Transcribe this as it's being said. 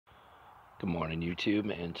Good morning,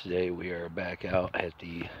 YouTube, and today we are back out at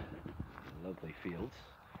the lovely fields.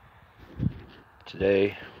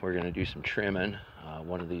 Today we're going to do some trimming.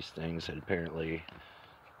 One of these things that apparently,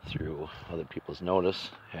 through other people's notice,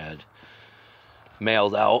 had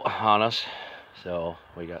mailed out on us, so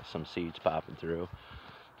we got some seeds popping through.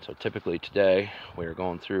 So typically today we're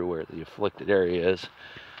going through where the afflicted area is,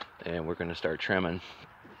 and we're going to start trimming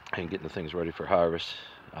and getting the things ready for harvest.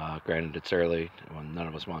 Granted, it's early. When none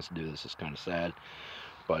of us wants to do this, it's kind of sad,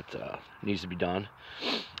 but needs to be done.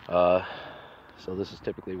 So this is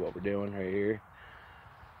typically what we're doing right here.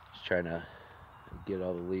 Just trying to get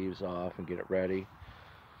all the leaves off and get it ready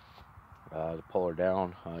to pull her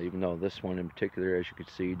down. Even though this one in particular, as you can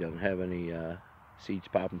see, doesn't have any seeds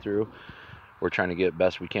popping through, we're trying to get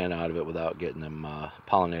best we can out of it without getting them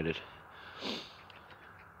pollinated.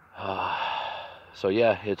 So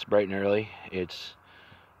yeah, it's bright and early. It's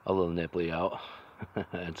a little nipply out.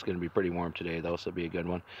 It's going to be pretty warm today, though, so it'll be a good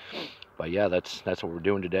one. But yeah, that's what we're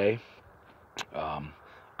doing today. I'm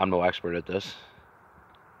no expert at this,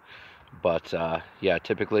 but yeah,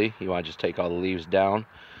 typically you want to just take all the leaves down.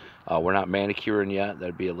 We're not manicuring yet.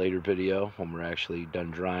 That'd be a later video when we're actually done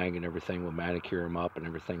drying and everything. We'll manicure them up and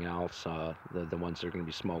everything else. The ones that are going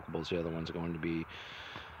to be smokables, the other ones are going to be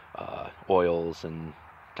oils and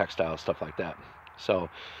textiles, stuff like that. So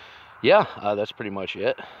yeah, that's pretty much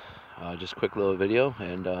it. Just a quick little video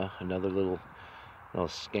and another little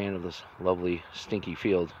scan of this lovely stinky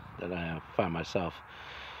field that I find myself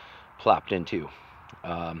plopped into.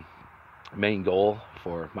 Main goal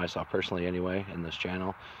for myself personally anyway in this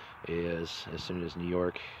channel is, as soon as New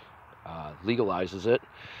York legalizes it,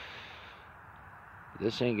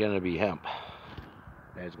 this ain't gonna be hemp.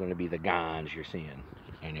 It's gonna be the ganja you're seeing,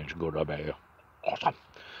 and it's gonna be awesome.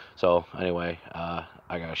 So anyway,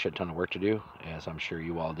 I got a shit ton of work to do, as I'm sure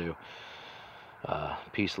you all do.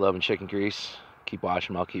 Peace, love, and chicken grease. Keep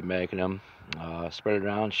watching them. I'll keep making them. Spread it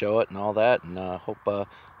around, show it, and all that. And hope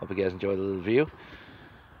you guys enjoy the little view.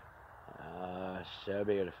 So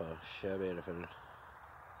beautiful, so beautiful.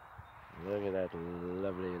 Look at that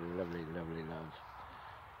lovely, lovely, lovely love.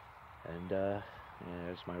 And yeah,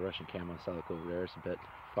 there's my Russian camo Celica over there. It's a bit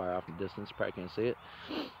far off in the distance. Probably can't see it.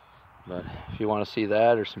 But if you want to see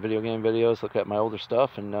that or some video game videos, look at my older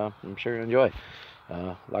stuff, and I'm sure you'll enjoy.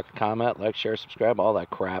 Like a comment, like, share, subscribe, all that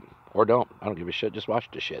crap. Or don't. I don't give a shit. Just watch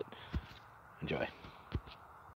the shit. Enjoy.